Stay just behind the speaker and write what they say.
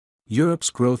Europe's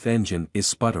growth engine is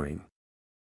sputtering.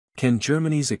 Can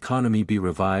Germany's economy be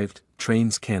revived?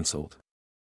 Trains cancelled.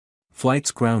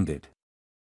 Flights grounded.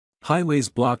 Highways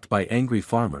blocked by angry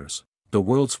farmers. The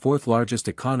world's fourth-largest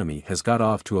economy has got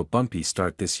off to a bumpy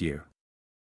start this year.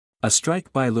 A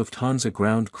strike by Lufthansa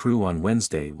ground crew on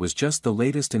Wednesday was just the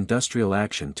latest industrial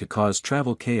action to cause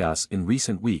travel chaos in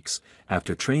recent weeks,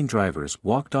 after train drivers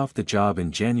walked off the job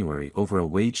in January over a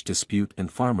wage dispute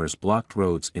and farmers blocked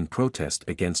roads in protest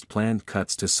against planned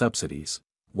cuts to subsidies.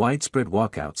 Widespread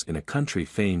walkouts in a country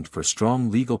famed for strong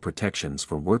legal protections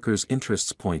for workers'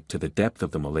 interests point to the depth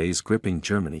of the malaise gripping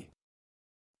Germany.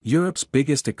 Europe's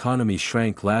biggest economy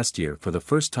shrank last year for the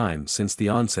first time since the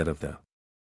onset of the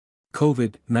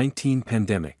COVID-19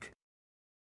 pandemic.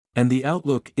 And the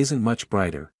outlook isn't much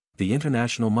brighter. The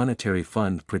International Monetary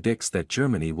Fund predicts that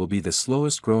Germany will be the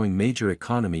slowest growing major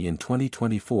economy in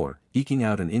 2024, eking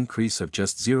out an increase of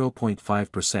just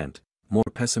 0.5%. More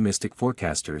pessimistic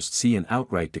forecasters see an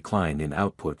outright decline in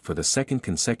output for the second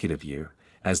consecutive year,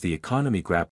 as the economy grapples